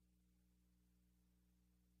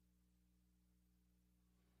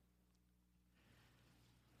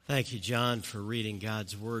Thank you, John, for reading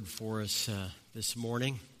God's Word for us this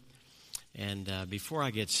morning. And before I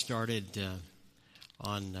get started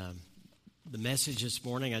on the message this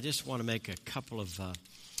morning, I just want to make a couple of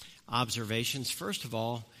observations. First of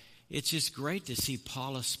all, it's just great to see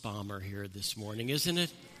Paula Spalmer here this morning, isn't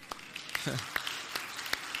it?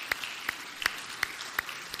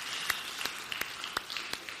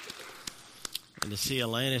 And to see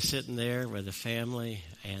Elena sitting there with the family,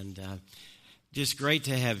 and just great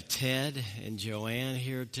to have Ted and Joanne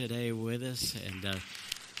here today with us, and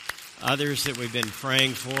others that we've been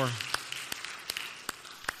praying for.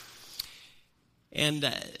 And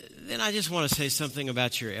then I just want to say something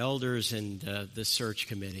about your elders and the search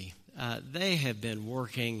committee. They have been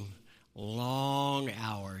working long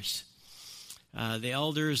hours. The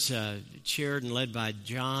elders, chaired and led by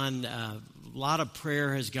John, a lot of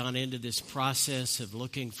prayer has gone into this process of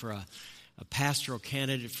looking for a pastoral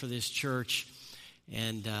candidate for this church.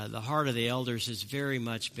 And the heart of the elders has very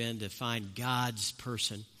much been to find God's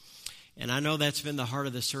person. And I know that's been the heart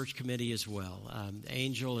of the search committee as well.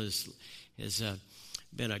 Angel has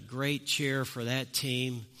been a great chair for that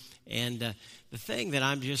team. And the thing that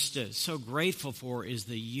I'm just so grateful for is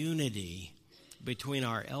the unity between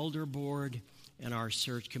our elder board and our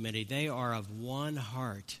search committee. They are of one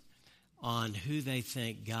heart on who they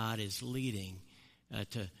think God is leading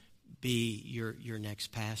to be your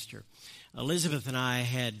next pastor. Elizabeth and I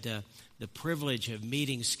had the privilege of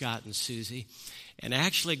meeting Scott and Susie and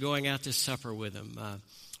actually going out to supper with them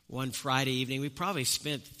one Friday evening. We probably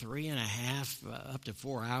spent 3.5 up to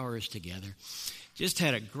 4 hours together. Just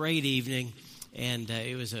had a great evening, and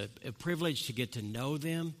it was a privilege to get to know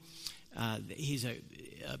them. He's a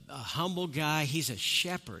humble guy. He's a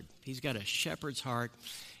shepherd. He's got a shepherd's heart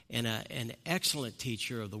and an excellent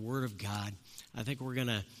teacher of the Word of God. I think we're going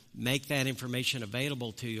to make that information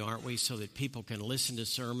available to you, aren't we, so that people can listen to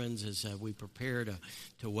sermons as we prepare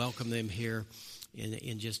to welcome them here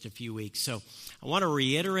in just a few weeks. So I want to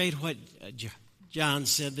reiterate what John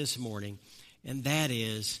said this morning, and that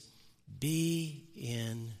is be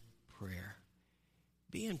in prayer.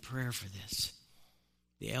 Be in prayer for this.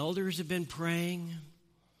 The elders have been praying.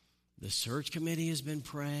 The search committee has been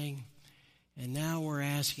praying. And now we're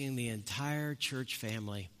asking the entire church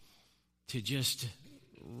family to just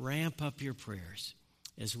ramp up your prayers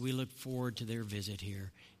as we look forward to their visit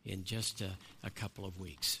here in just a couple of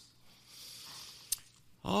weeks.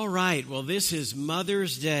 All right, well, this is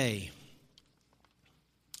Mother's Day.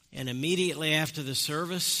 And immediately after the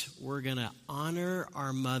service, we're going to honor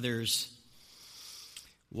our mothers,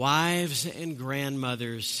 wives and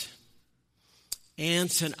grandmothers,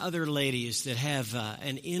 aunts and other ladies that have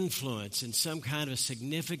an influence and some kind of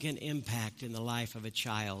significant impact in the life of a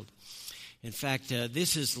child. In fact,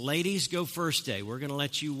 this is Ladies Go First Day. We're going to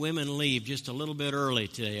let you women leave just a little bit early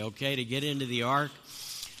today, okay, to get into the ark.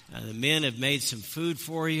 The men have made some food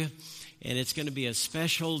for you, and it's going to be a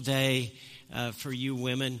special day for you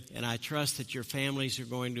women, and I trust that your families are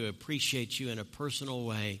going to appreciate you in a personal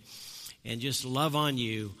way and just love on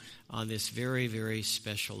you on this very, very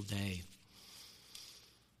special day.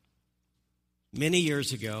 Many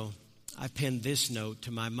years ago, I penned this note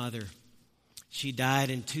to my mother. She died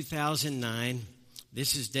in 2009.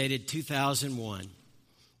 This is dated 2001.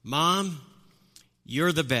 Mom,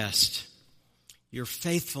 you're the best. Your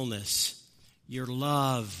faithfulness, your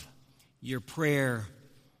love, your prayer,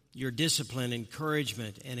 your discipline,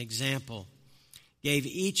 encouragement, and example gave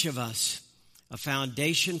each of us a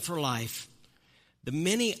foundation for life. The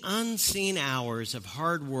many unseen hours of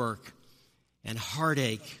hard work and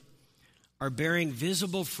heartache are bearing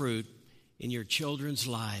visible fruit in your children's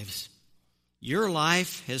lives. Your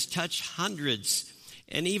life has touched hundreds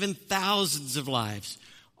and even thousands of lives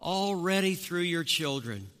already through your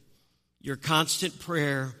children. Your constant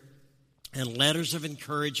prayer and letters of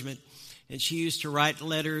encouragement. And she used to write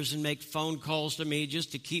letters and make phone calls to me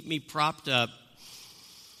just to keep me propped up.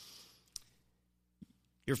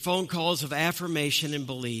 Your phone calls of affirmation and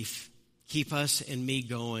belief keep us and me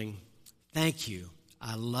going. Thank you.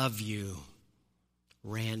 I love you,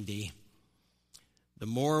 Randy. The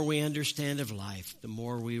more we understand of life, the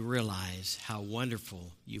more we realize how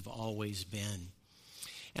wonderful you've always been.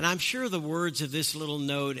 And I'm sure the words of this little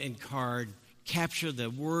note and card capture the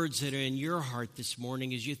words that are in your heart this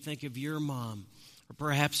morning as you think of your mom, or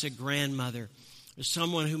perhaps a grandmother, or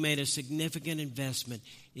someone who made a significant investment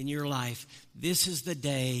in your life. This is the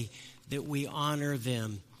day that we honor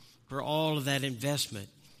them for all of that investment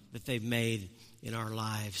that they've made in our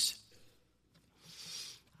lives.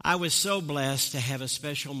 I was so blessed to have a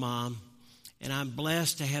special mom, and I'm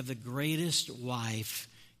blessed to have the greatest wife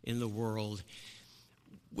in the world.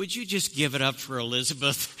 would you just give it up for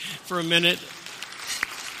Elizabeth for a minute?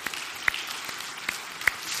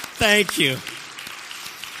 Thank you.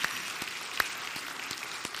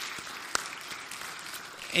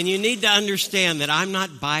 And you need to understand that I'm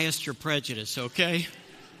not biased or prejudiced, okay?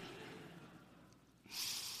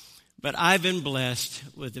 But I've been blessed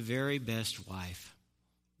with the very best wife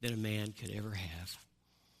that a man could ever have.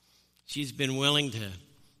 She's been willing to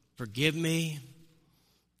forgive me,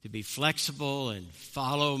 to be flexible and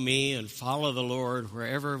follow me and follow the Lord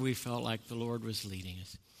wherever we felt like the Lord was leading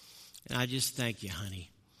us. And I just thank you, honey,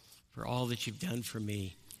 for all that you've done for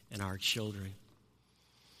me and our children.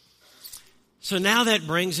 So now that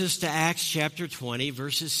brings us to Acts chapter 20,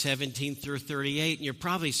 verses 17 through 38. And you're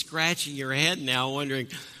probably scratching your head now wondering,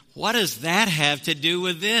 what does that have to do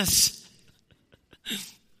with this?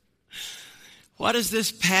 What does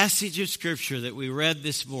this passage of Scripture that we read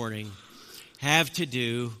this morning have to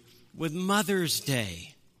do with Mother's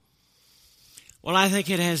Day? Well, I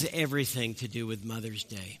think it has everything to do with Mother's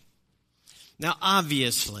Day. Now,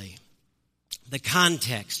 obviously, the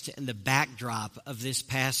context and the backdrop of this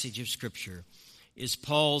passage of Scripture is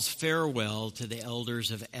Paul's farewell to the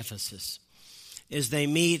elders of Ephesus as they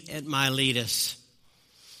meet at Miletus.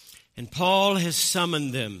 And Paul has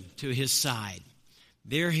summoned them to his side.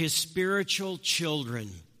 They're his spiritual children.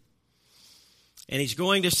 And he's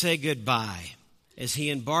going to say goodbye as he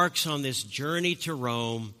embarks on this journey to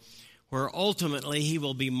Rome, where ultimately he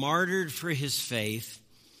will be martyred for his faith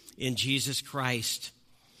in Jesus Christ.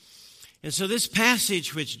 And so this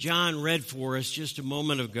passage which John read for us just a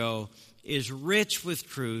moment ago is rich with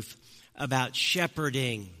truth about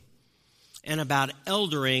shepherding and about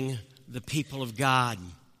eldering the people of God.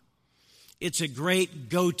 It's a great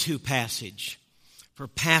go-to passage for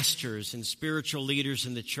pastors and spiritual leaders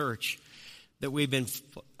in the church that we've been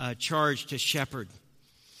charged to shepherd.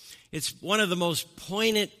 It's one of the most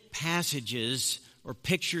poignant passages or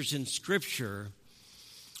pictures in Scripture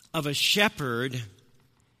of a shepherd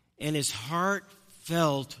and his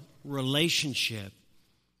heartfelt relationship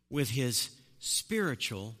with his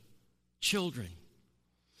spiritual children.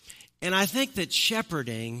 And I think that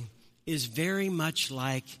shepherding is very much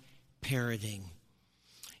like parenting.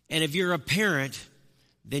 And if you're a parent,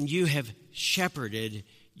 then you have shepherded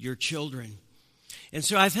your children. And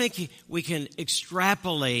so I think we can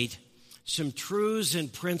extrapolate some truths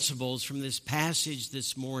and principles from this passage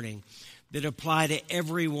this morning that apply to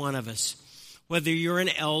every one of us. Whether you're an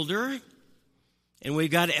elder, and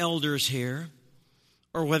we've got elders here,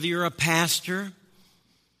 or whether you're a pastor,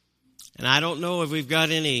 and I don't know if we've got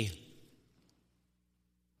any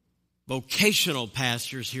vocational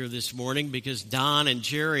pastors here this morning because Don and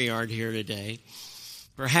Jerry aren't here today.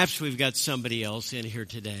 Perhaps we've got somebody else in here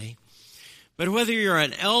today. But whether you're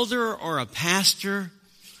an elder or a pastor,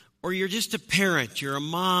 or you're just a parent, you're a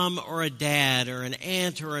mom or a dad or an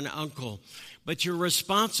aunt or an uncle, but you're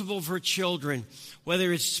responsible for children,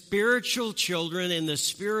 whether it's spiritual children in the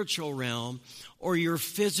spiritual realm or your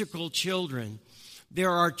physical children,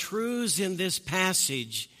 there are truths in this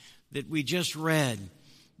passage that we just read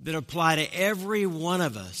that apply to every one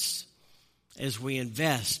of us as we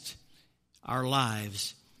invest our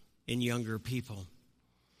lives in younger people.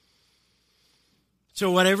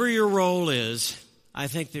 So whatever your role is, I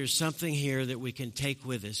think there's something here that we can take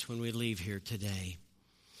with us when we leave here today.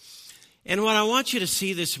 And what I want you to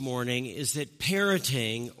see this morning is that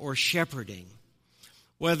parenting or shepherding,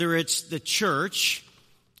 whether it's the church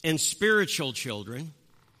and spiritual children,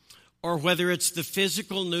 or whether it's the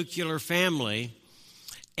physical nuclear family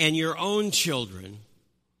and your own children,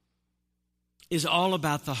 is all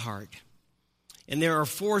about the heart. And there are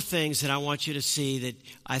four things that I want you to see that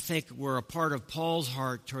I think were a part of Paul's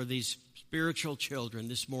heart toward these spiritual children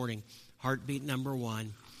this morning. Heartbeat number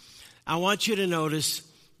one. I want you to notice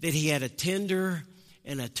that he had a tender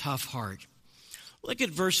and a tough heart. Look at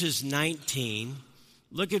verses 19,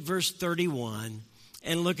 look at verse 31,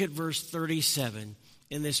 and look at verse 37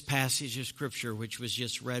 in this passage of Scripture which was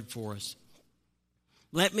just read for us.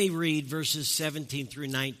 Let me read verses 17 through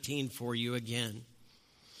 19 for you again.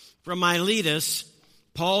 From Miletus,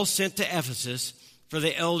 Paul sent to Ephesus for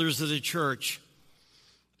the elders of the church.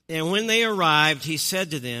 And when they arrived, he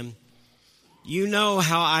said to them, "You know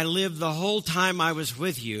how I lived the whole time I was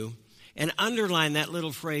with you." And underline that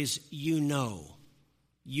little phrase, you know.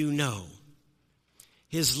 You know.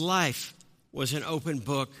 His life was an open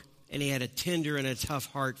book, and he had a tender and a tough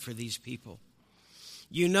heart for these people.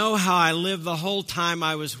 "You know how I lived the whole time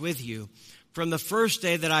I was with you, from the first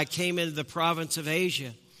day that I came into the province of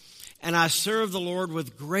Asia. And I served the Lord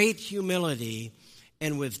with great humility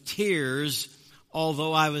and with tears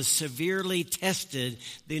although I was severely tested,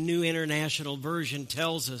 the New International Version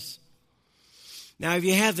tells us. Now, if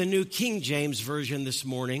you have the New King James Version this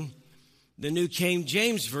morning, the New King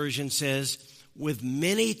James Version says, with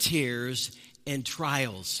many tears and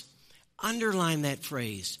trials. Underline that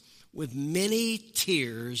phrase, with many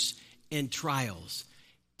tears and trials.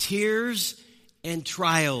 Tears and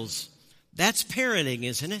trials. That's parenting,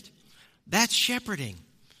 isn't it? That's shepherding.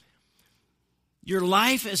 Your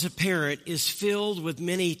life as a parent is filled with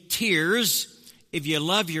many tears if you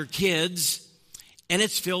love your kids, and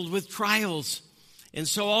it's filled with trials. And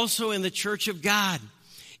so also in the church of God,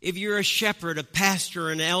 if you're a shepherd, a pastor,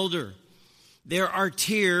 an elder, there are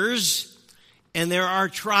tears and there are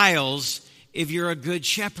trials if you're a good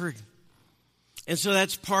shepherd. And so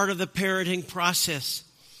that's part of the parenting process.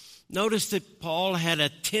 Notice that Paul had a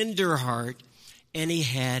tender heart and he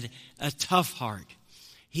had a tough heart.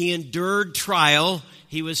 He endured trial.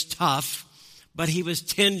 He was tough, but he was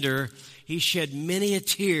tender. He shed many a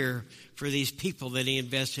tear for these people that he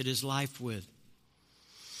invested his life with.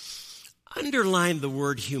 Underline the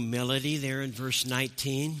word humility there in verse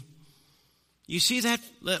 19. You see that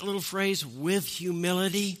little phrase, with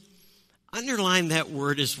humility? Underline that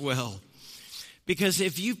word as well. Because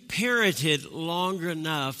if you parented long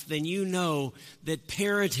enough, then you know that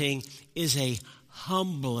parenting is a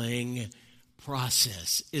humbling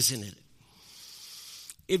process, isn't it?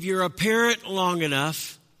 If you're a parent long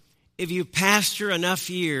enough, if you pastor enough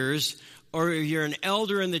years, or if you're an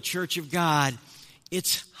elder in the church of God,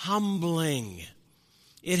 it's humbling.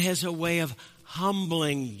 It has a way of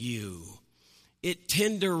humbling you. It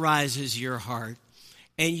tenderizes your heart,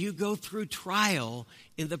 and you go through trial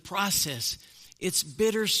in the process. It's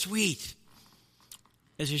bittersweet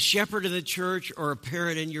as a shepherd of the church or a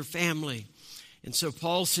parent in your family. And so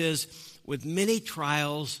Paul says, with many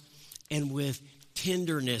trials and with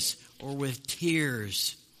tenderness or with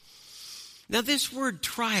tears. Now, this word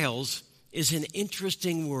trials is an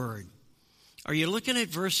interesting word. Are you looking at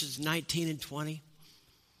verses 19 and 20?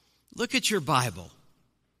 Look at your Bible.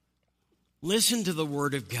 Listen to the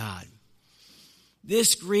Word of God.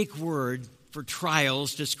 This Greek word for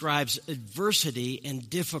trials describes adversity and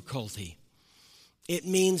difficulty. It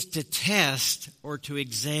means to test or to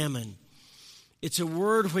examine. It's a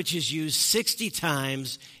word which is used 60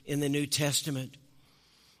 times in the New Testament.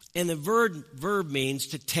 And the verb means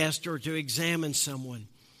to test or to examine someone.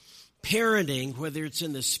 Parenting, whether it's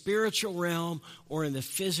in the spiritual realm or in the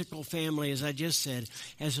physical family, as I just said,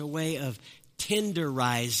 has a way of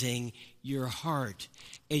tenderizing your heart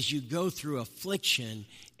as you go through affliction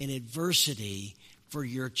and adversity for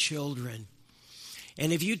your children.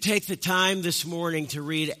 And if you take the time this morning to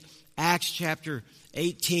read Acts chapter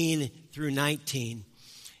 18 through 19,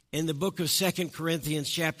 in the book of 2 Corinthians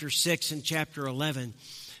chapter 6 and chapter 11,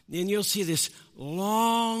 then you'll see this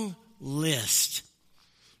long list,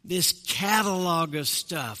 this catalog of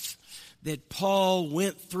stuff that Paul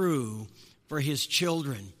went through for his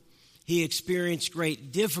children. He experienced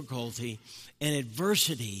great difficulty and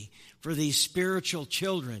adversity for these spiritual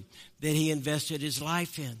children that he invested his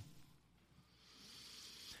life in.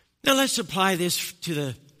 Now let's apply this to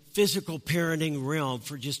the physical parenting realm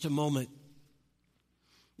for just a moment.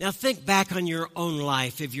 Now think back on your own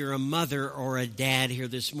life if you're a mother or a dad here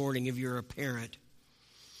this morning, if you're a parent.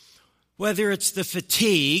 Whether it's the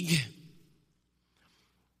fatigue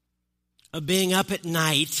of being up at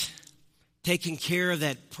night, taking care of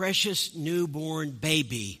that precious newborn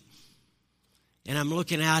baby. And I'm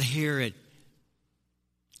looking out here at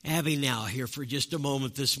Abby now here for just a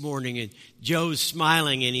moment this morning, and Joe's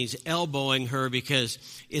smiling and he's elbowing her because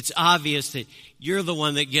it's obvious that you're the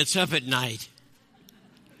one that gets up at night.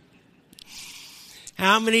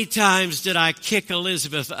 How many times did I kick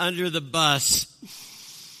Elizabeth under the bus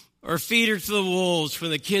or feed her to the wolves when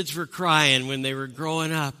the kids were crying when they were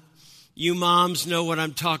growing up? You moms know what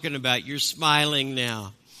I'm talking about. You're smiling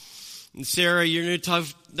now. And Sarah, you're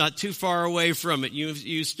not too far away from it.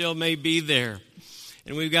 You still may be there.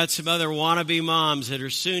 And we've got some other wannabe moms that are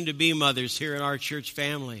soon to be mothers here in our church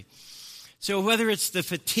family. So whether it's the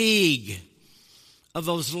fatigue of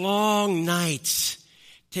those long nights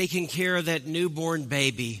taking care of that newborn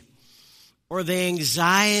baby, or the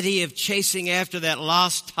anxiety of chasing after that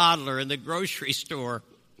lost toddler in the grocery store,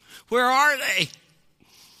 where are they?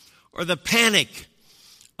 Or the panic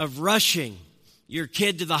of rushing your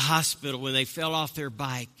kid to the hospital when they fell off their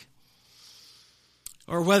bike.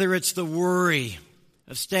 Or whether it's the worry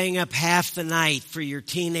of staying up half the night for your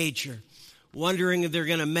teenager, wondering if they're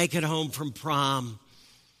going to make it home from prom.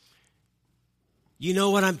 You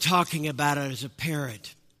know what I'm talking about as a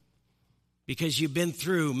parent, because you've been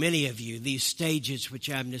through, many of you, these stages which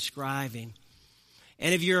I'm describing.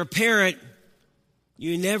 And if you're a parent,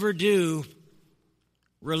 you never do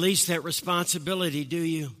release that responsibility, do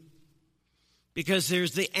you? Because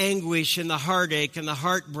there's the anguish and the heartache and the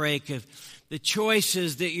heartbreak of the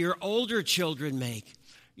choices that your older children make,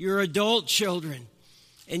 your adult children,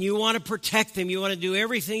 and you want to protect them. You want to do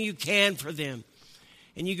everything you can for them.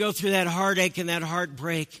 And you go through that heartache and that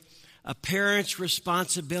heartbreak. A parent's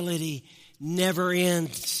responsibility never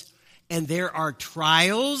ends. And there are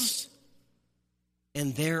trials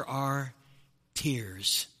and there are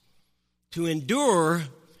tears. To endure,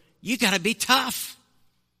 you got to be tough.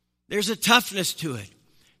 There's a toughness to it,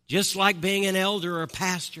 just like being an elder or a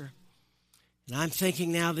pastor. And I'm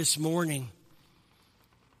thinking now this morning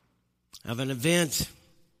of an event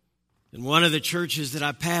in one of the churches that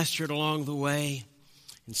I pastored along the way,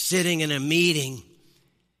 and sitting in a meeting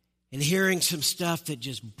and hearing some stuff that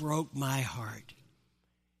just broke my heart.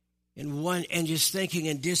 And just thinking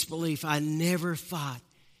in disbelief, I never thought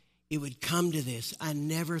it would come to this. I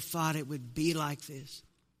never thought it would be like this.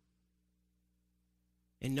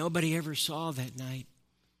 And nobody ever saw that night.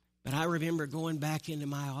 But I remember going back into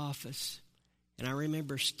my office, and I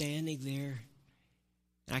remember standing there.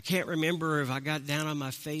 And I can't remember if I got down on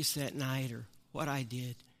my face that night or what I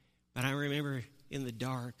did. But I remember in the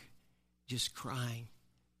dark just crying,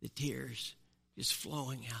 the tears just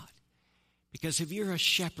flowing out. Because if you're a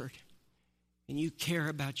shepherd and you care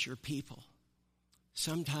about your people,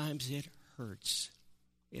 sometimes it hurts.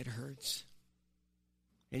 It hurts.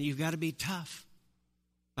 And you've got to be tough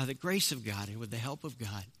by the grace of God and with the help of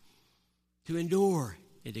God to endure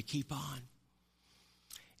and to keep on.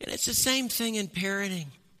 And it's the same thing in parenting.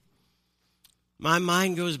 My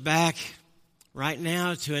mind goes back right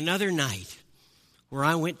now to another night where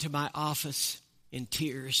I went to my office in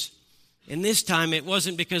tears. And this time it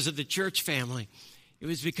wasn't because of the church family. It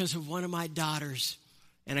was because of one of my daughters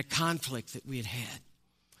and a conflict that we had had.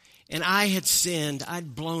 And I had sinned.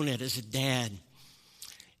 I'd blown it as a dad.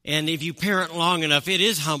 And if you parent long enough, it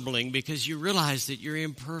is humbling because you realize that you're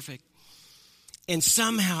imperfect. And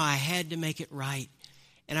somehow I had to make it right.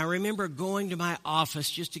 And I remember going to my office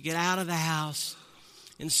just to get out of the house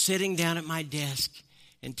and sitting down at my desk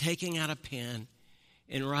and taking out a pen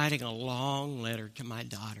and writing a long letter to my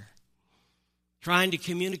daughter, trying to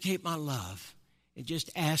communicate my love and just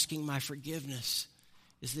asking my forgiveness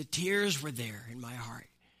as the tears were there in my heart,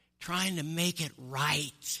 trying to make it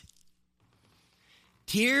right.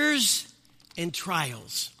 Tears and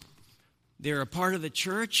trials, they're a part of the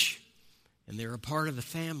church and they're a part of the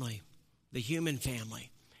family, the human family.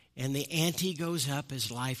 And the ante goes up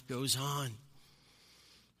as life goes on.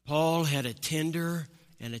 Paul had a tender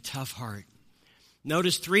and a tough heart.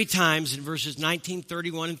 Notice 3 times in verses 19,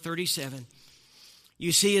 31, and 37,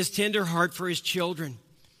 you see his tender heart for his children.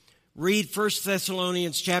 Read 1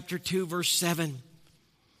 Thessalonians chapter 2, verse 7.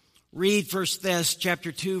 Read 1 Thess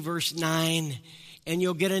chapter 2, verse 9, and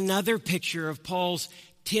you'll get another picture of Paul's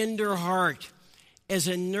tender heart as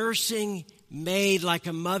a nursing maid, like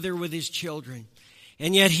a mother with his children.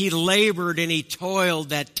 And yet he labored and he toiled,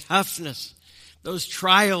 that toughness, those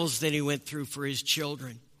trials that he went through for his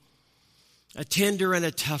children. A tender and a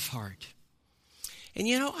tough heart. And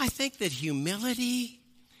you know, I think that humility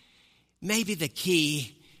may be the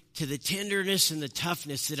key to the tenderness and the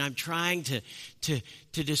toughness that I'm trying to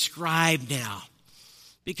describe now.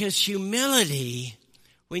 Because humility,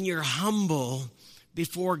 when you're humble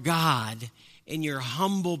before God and you're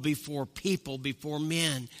humble before people, before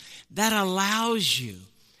men, that allows you,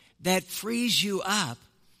 that frees you up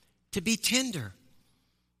to be tender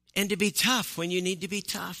and to be tough when you need to be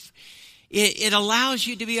tough. It allows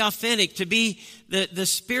you to be authentic, to be the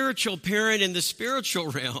spiritual parent in the spiritual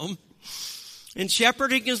realm. And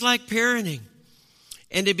shepherding is like parenting.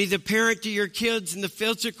 And to be the parent to your kids in the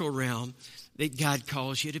physical realm that God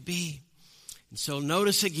calls you to be. And so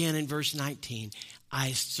notice again in verse 19,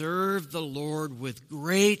 I serve the Lord with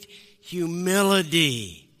great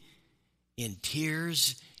humility in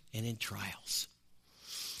tears and in trials.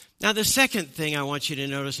 Now, the second thing I want you to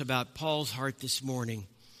notice about Paul's heart this morning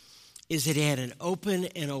is that he had an open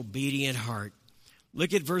and obedient heart.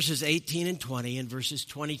 Look at verses 18 and 20 and verses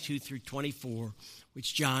 22 through 24,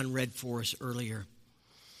 which John read for us earlier.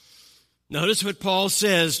 Notice what Paul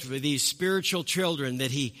says for these spiritual children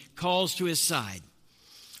that he calls to his side.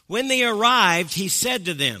 When they arrived, he said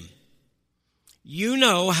to them, you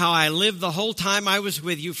know how I lived the whole time I was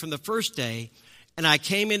with you from the first day, and I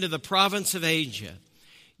came into the province of Asia.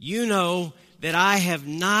 You know that I have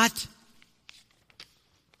not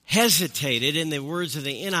hesitated, in the words of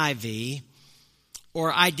the NIV,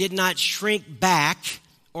 or I did not shrink back,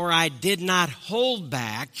 or I did not hold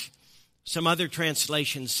back, some other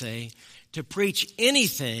translations say, to preach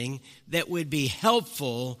anything that would be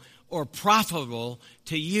helpful or profitable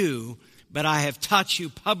to you, but I have taught you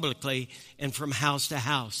publicly and from house to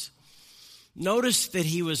house. Notice that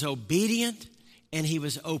he was obedient and he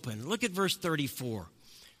was open. Look at verse 34.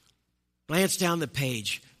 Glance down the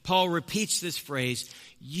page. Paul repeats this phrase,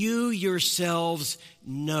 you yourselves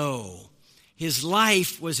know. His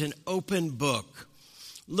life was an open book.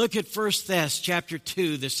 Look at 1 Thess chapter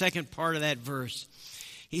 2, the second part of that verse.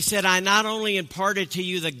 He said, I not only imparted to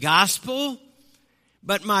you the gospel,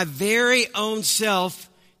 but my very own self,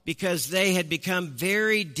 because they had become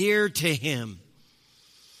very dear to him.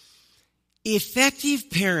 Effective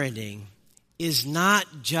parenting is not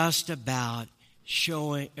just about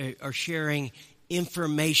showing or sharing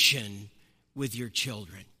information with your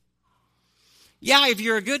children. Yeah, if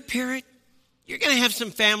you're a good parent, you're going to have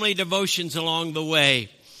some family devotions along the way.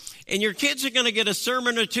 And your kids are going to get a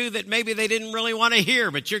sermon or two that maybe they didn't really want to hear,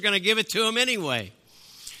 but you're going to give it to them anyway.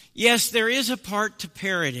 Yes, there is a part to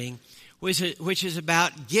parenting which is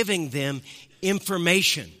about giving them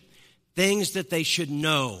information, things that they should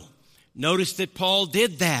know. Notice that Paul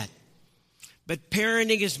did that. But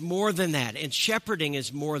parenting is more than that, and shepherding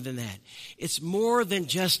is more than that. It's more than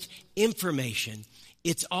just information.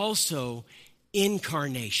 It's also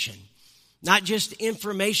incarnation. Not just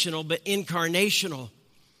informational, but incarnational.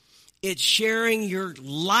 It's sharing your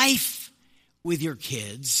life with your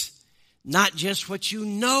kids, not just what you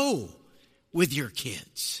know with your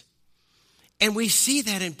kids. And we see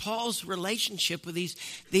that in Paul's relationship with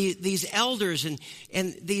these elders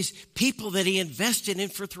and these people that he invested in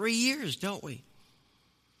for 3 years, don't we?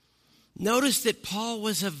 Notice that Paul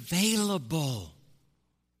was available.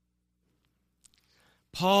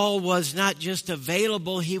 Paul was not just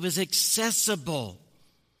available, he was accessible.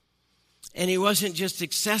 And he wasn't just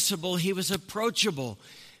accessible, he was approachable.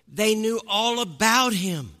 They knew all about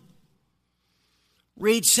him.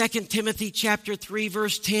 Read 2 Timothy chapter 3,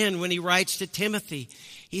 verse 10 when he writes to Timothy.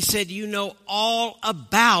 He said, you know all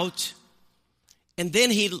about, and then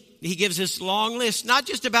he gives this long list, not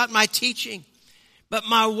just about my teaching, but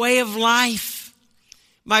my way of life,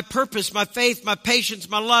 my purpose, my faith, my patience,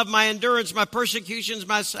 my love, my endurance, my persecutions,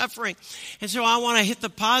 my suffering. And so I want to hit the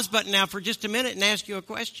pause button now for just a minute and ask you a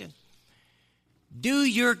question. Do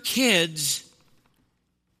your kids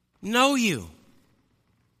know you?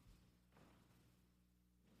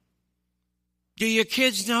 Do your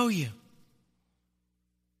kids know you?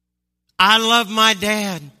 I love my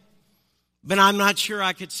dad, but I'm not sure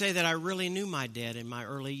I could say that I really knew my dad in my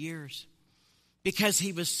early years because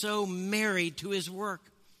he was so married to his work.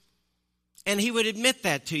 And he would admit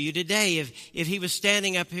that to you today if he was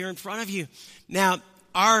standing up here in front of you. Now,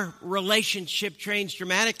 our relationship changed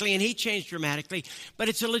dramatically and he changed dramatically, but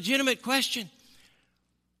it's a legitimate question.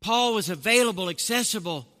 Paul was available,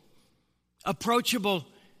 accessible, approachable.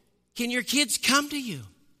 Can your kids come to you?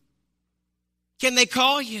 Can they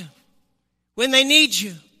call you when they need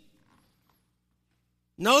you?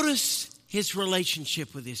 Notice his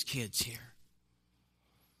relationship with his kids here.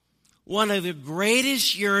 One of the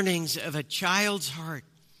greatest yearnings of a child's heart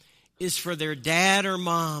is for their dad or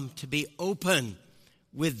mom to be open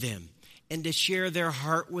with them and to share their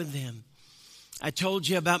heart with them. I told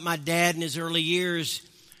you about my dad in his early years.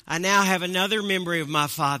 I now have another memory of my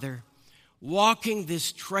father walking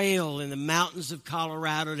this trail in the mountains of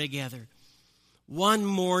Colorado together. One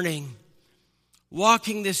morning,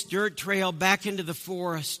 walking this dirt trail back into the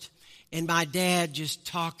forest, and my dad just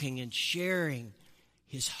talking and sharing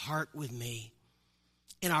his heart with me.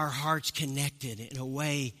 And our hearts connected in a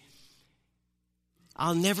way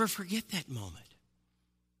I'll never forget that moment.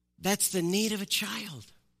 That's the need of a child.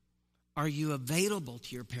 Are you available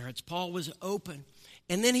to your parents? Paul was open,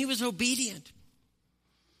 and then he was obedient.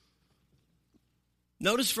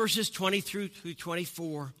 Notice verses 20 through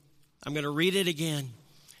 24. I'm going to read it again.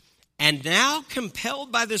 And now,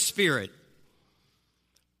 compelled by the Spirit,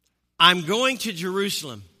 I'm going to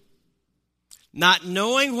Jerusalem, not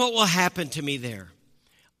knowing what will happen to me there.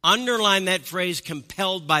 Underline that phrase,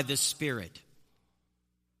 compelled by the Spirit.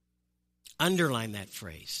 Underline that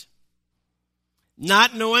phrase.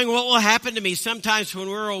 Not knowing what will happen to me. Sometimes when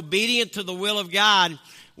we're obedient to the will of God,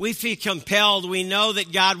 we feel compelled. We know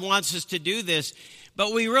that God wants us to do this,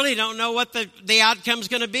 but we really don't know what the outcome's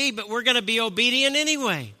going to be, but we're going to be obedient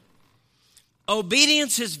anyway.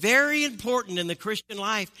 Obedience is very important in the Christian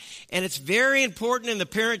life, and it's very important in the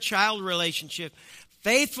parent-child relationship.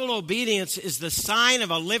 Faithful obedience is the sign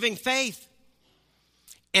of a living faith.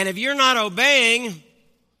 And if you're not obeying,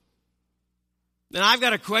 then I've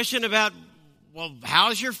got a question about, well,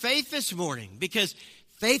 how's your faith this morning? Because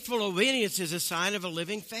faithful obedience is a sign of a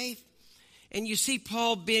living faith. And you see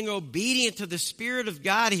Paul being obedient to the Spirit of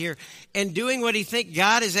God here and doing what he thinks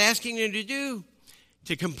God is asking him to do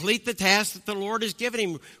to complete the task that the Lord has given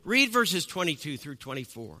him. Read verses 22 through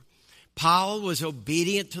 24. Paul was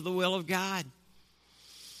obedient to the will of God.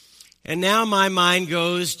 And now my mind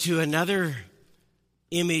goes to another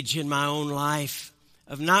image in my own life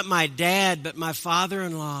of not my dad, but my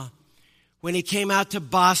father-in-law. When he came out to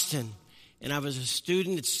Boston, and I was a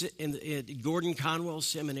student at Gordon Conwell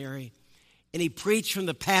Seminary, and he preached from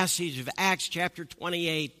the passage of Acts chapter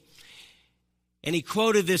 28. And he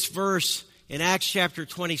quoted this verse in Acts chapter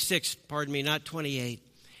 26, not 28.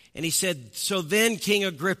 And he said, "So then, King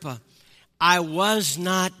Agrippa, I was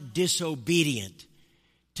not disobedient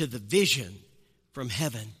to the vision from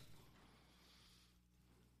heaven.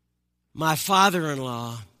 My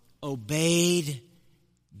father-in-law obeyed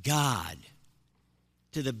God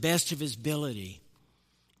to the best of his ability.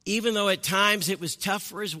 Even though at times it was tough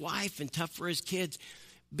for his wife and tough for his kids,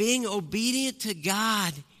 being obedient to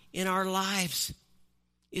God in our lives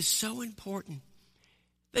is so important.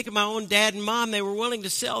 Think of my own dad and mom. They were willing to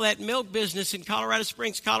sell that milk business in Colorado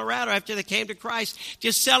Springs, Colorado, after they came to Christ.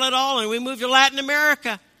 Just sell it all, and we moved to Latin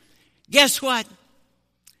America. Guess what?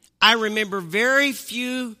 I remember very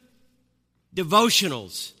few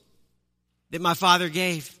devotionals that my father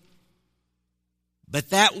gave. But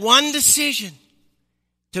that one decision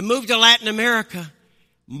to move to Latin America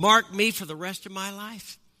marked me for the rest of my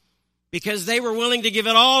life, because they were willing to give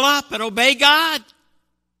it all up and obey God.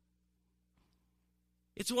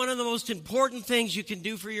 It's one of the most important things you can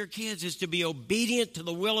do for your kids, is to be obedient to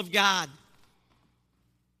the will of God.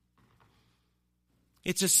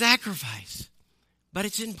 It's a sacrifice, but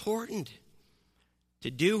it's important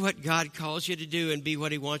to do what God calls you to do and be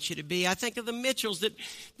what he wants you to be. I think of the Mitchells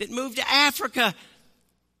that moved to Africa,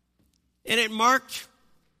 and it marked,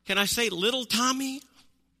 can I say, little Tommy,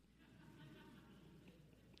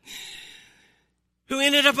 who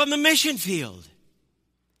ended up on the mission field.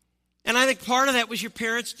 And I think part of that was your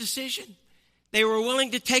parents' decision. They were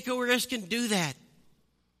willing to take a risk and do that.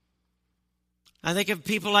 I think of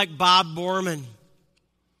people like Bob Borman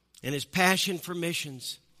and his passion for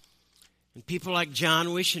missions. And people like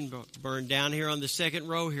John Wishenburn down here on the second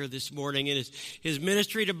row here this morning, and his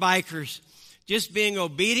ministry to bikers. Just being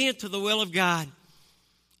obedient to the will of God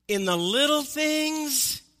in the little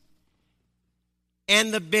things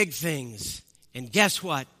and the big things. And guess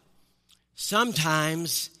what?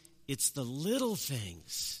 Sometimes it's the little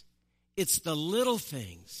things. It's the little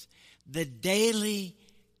things, the daily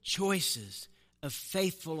choices of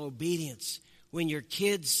faithful obedience. When your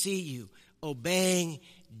kids see you obeying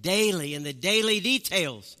daily in the daily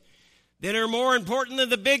details that are more important than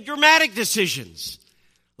the big dramatic decisions.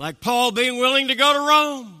 Like Paul being willing to go to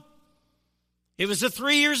Rome. It was the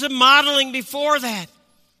 3 years of modeling before that.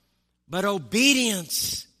 But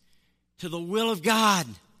obedience to the will of God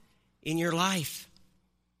in your life.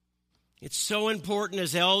 It's so important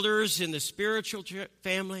as elders in the spiritual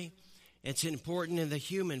family. It's important in the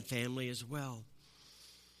human family as well.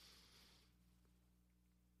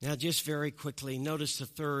 Now, just very quickly, notice the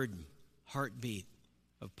third heartbeat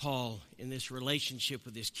of Paul in this relationship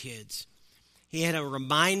with his kids. He had a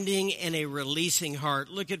reminding and a releasing heart.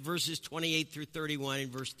 Look at verses 28 through 31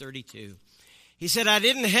 and verse 32. He said, I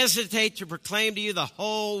didn't hesitate to proclaim to you the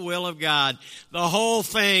whole will of God, the whole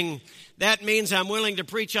thing. That means I'm willing to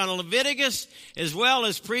preach on Leviticus as well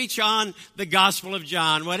as preach on the Gospel of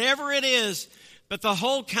John, whatever it is, but the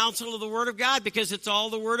whole counsel of the Word of God, because it's all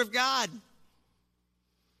the Word of God.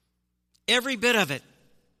 Every bit of it.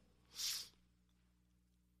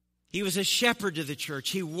 He was a shepherd to the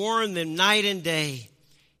church. He warned them night and day.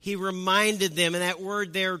 He reminded them, and that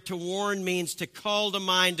word there, to warn, means to call to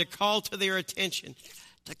mind, to call to their attention,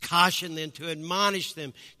 to caution them, to admonish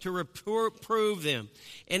them, to reprove them.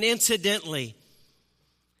 And incidentally,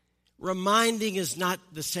 reminding is not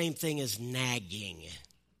the same thing as nagging.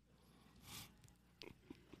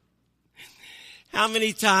 How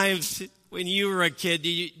many times when you were a kid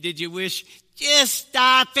did you wish, just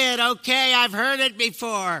stop it, okay, I've heard it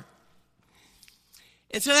before?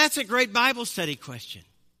 And so that's a great Bible study question.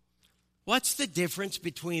 What's the difference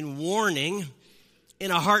between warning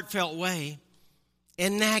in a heartfelt way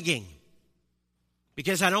and nagging?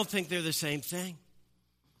 Because I don't think they're the same thing.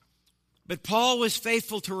 But Paul was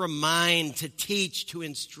faithful to remind, to teach, to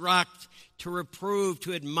instruct, to reprove,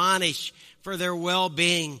 to admonish for their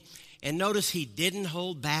well-being. And notice he didn't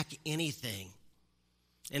hold back anything.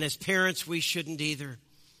 And as parents, we shouldn't either.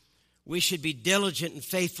 We should be diligent and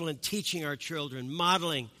faithful in teaching our children,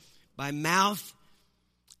 modeling by mouth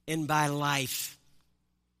and by life.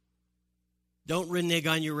 Don't renege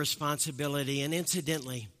on your responsibility. And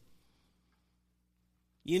incidentally,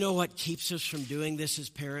 You know what keeps us from doing this as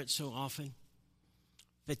parents so often?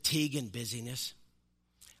 Fatigue and busyness.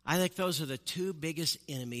 I think those are the two biggest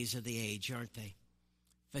enemies of the age, aren't they?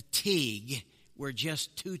 Fatigue, we're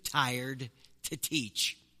just too tired to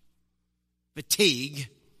teach. Fatigue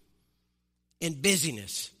and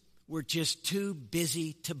busyness, we're just too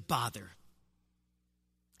busy to bother.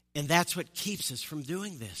 And that's what keeps us from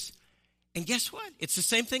doing this. And guess what? It's the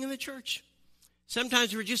same thing in the church.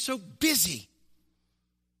 Sometimes we're just so busy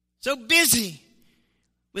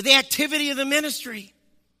with the activity of the ministry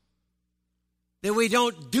that we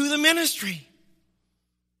don't do the ministry.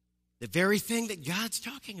 The very thing that God's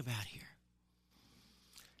talking about here.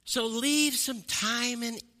 So leave some time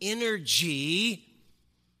and energy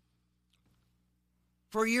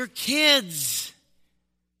for your kids,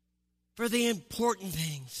 for the important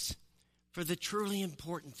things, for the truly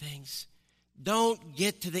important things. Don't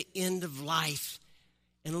get to the end of life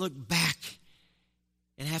and look back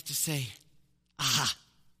and have to say,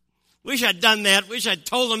 wish I'd done that, wish I'd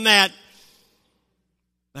told them that,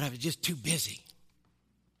 but I was just too busy.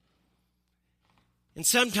 And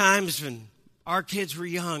sometimes when our kids were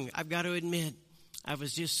young, I've got to admit, I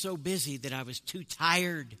was just so busy that I was too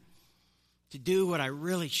tired to do what I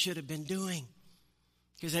really should have been doing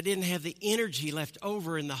because I didn't have the energy left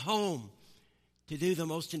over in the home to do the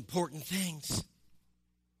most important things.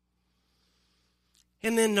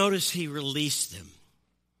 And then notice he released them.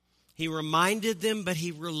 He reminded them, but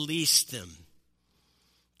he released them.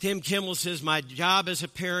 Tim Kimmel says, my job as a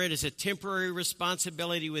parent is a temporary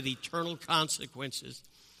responsibility with eternal consequences.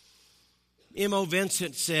 M.O.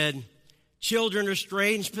 Vincent said, children are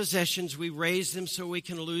strange possessions. We raise them so we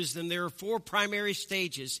can lose them. There are 4 primary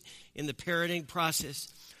stages in the parenting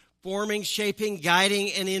process: forming, shaping,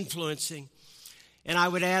 guiding, and influencing. And I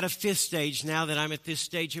would add a 5th stage now that I'm at this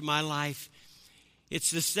stage of my life. It's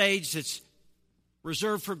the stage that's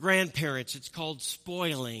reserved for grandparents. It's called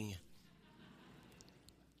spoiling.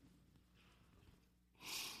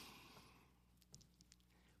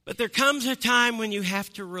 But there comes a time when you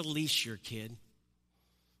have to release your kid.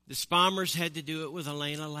 The Spammers had to do it with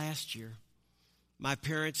Elena last year. My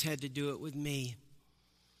parents had to do it with me.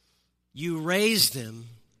 You raise them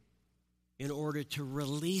in order to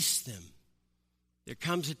release them. There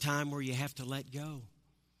comes a time where you have to let go.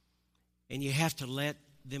 And you have to let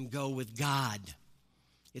them go with God.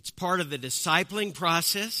 It's part of the discipling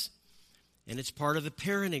process, and it's part of the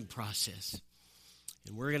parenting process.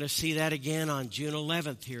 And we're going to see that again on June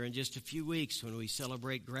 11th here in just a few weeks when we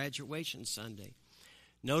celebrate Graduation Sunday.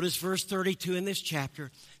 Notice verse 32 in this chapter.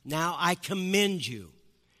 Now I commend you,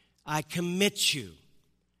 I commit you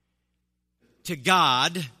to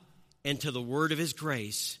God and to the word of his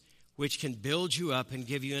grace, which can build you up and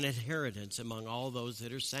give you an inheritance among all those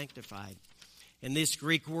that are sanctified. And this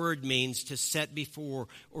Greek word means to set before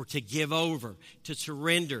or to give over, to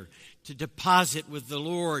surrender, to deposit with the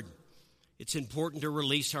Lord. It's important to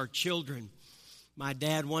release our children. My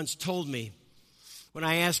dad once told me, when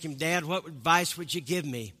I asked him, Dad, what advice would you give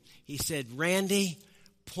me? He said, Randy,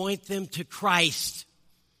 point them to Christ.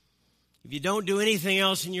 If you don't do anything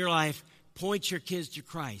else in your life, point your kids to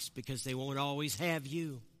Christ because they won't always have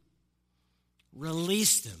you.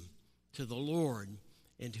 Release them to the Lord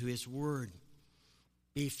and to his word.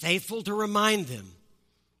 Be faithful to remind them,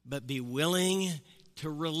 but be willing to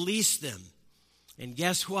release them. And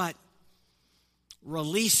guess what?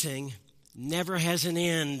 Releasing never has an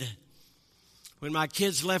end. When my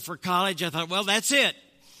kids left for college, I thought, well, that's it.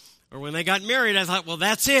 Or when they got married, I thought, well,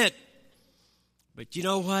 that's it. But you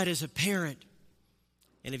know what? As a parent,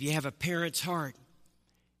 and if you have a parent's heart,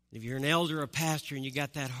 if you're an elder or a pastor and you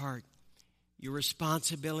got that heart, your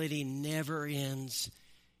responsibility never ends.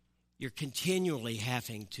 You're continually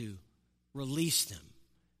having to release them,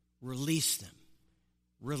 release them,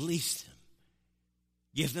 release them.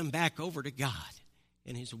 Give them back over to God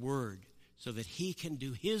and his word so that he can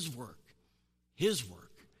do his work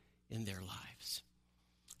in their lives.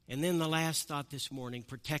 And then the last thought this morning,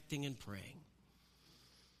 protecting and praying.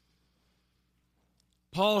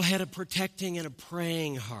 Paul had a protecting and a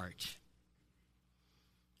praying heart.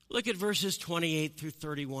 Look at verses 28 through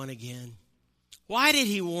 31 again. Why did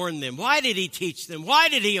he warn them? Why did he teach them? Why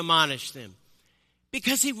did he admonish them?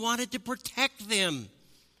 Because he wanted to protect them.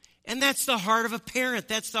 And that's the heart of a parent.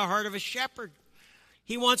 That's the heart of a shepherd.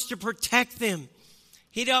 He wants to protect them.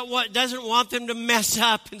 He doesn't want them to mess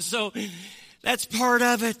up. And so that's part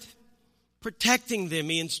of it. Protecting them.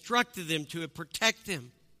 He instructed them to protect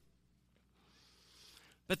them.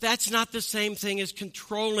 But that's not the same thing as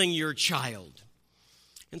controlling your child.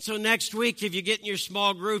 And so next week, if you get in your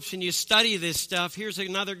small groups and you study this stuff, here's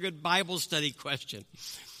another good Bible study question.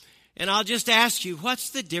 And I'll just ask you,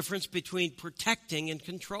 what's the difference between protecting and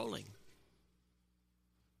controlling?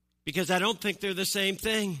 Because I don't think they're the same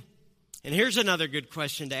thing. And here's another good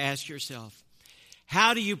question to ask yourself.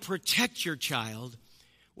 How do you protect your child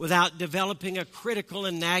without developing a critical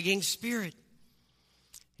and nagging spirit?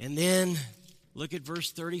 And then look at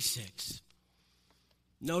verse 36.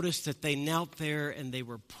 Notice that they knelt there and they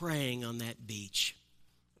were praying on that beach.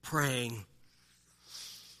 Praying.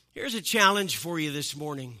 Here's a challenge for you this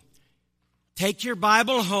morning. Take your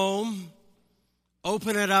Bible home.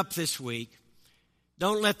 Open it up this week.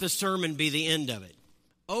 Don't let the sermon be the end of it.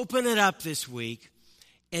 Open it up this week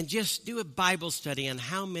and just do a Bible study on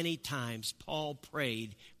how many times Paul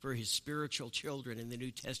prayed for his spiritual children in the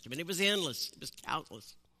New Testament. It was endless. It was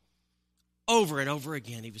countless. Over and over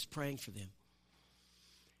again, he was praying for them.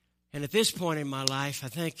 And at this point in my life, I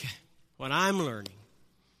think what I'm learning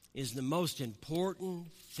is the most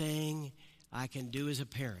important thing I can do as a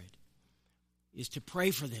parent is to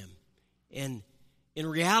pray for them. And in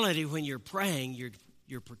reality, when you're praying,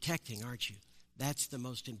 you're protecting, aren't you? That's the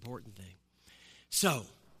most important thing. So,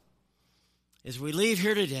 as we leave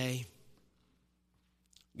here today,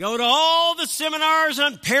 go to all the seminars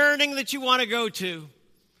on parenting that you want to go to.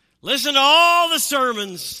 Listen to all the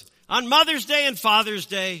sermons on Mother's Day and Father's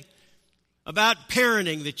Day about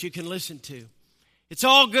parenting that you can listen to. It's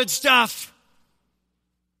all good stuff.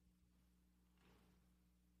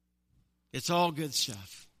 It's all good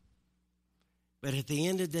stuff. But at the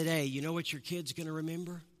end of the day, you know what your kid's going to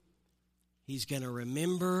remember? He's going to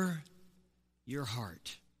remember your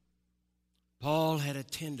heart. Paul had a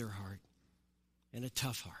tender heart and a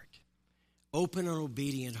tough heart. Open and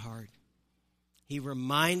obedient heart. He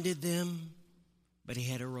reminded them, but he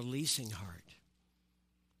had a releasing heart.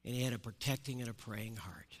 And he had a protecting and a praying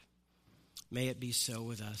heart. May it be so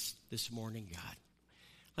with us this morning, God.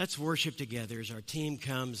 Let's worship together as our team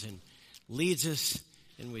comes and leads us,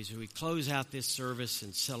 and as we close out this service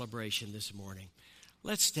and celebration this morning.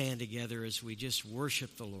 Let's stand together as we just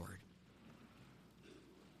worship the Lord.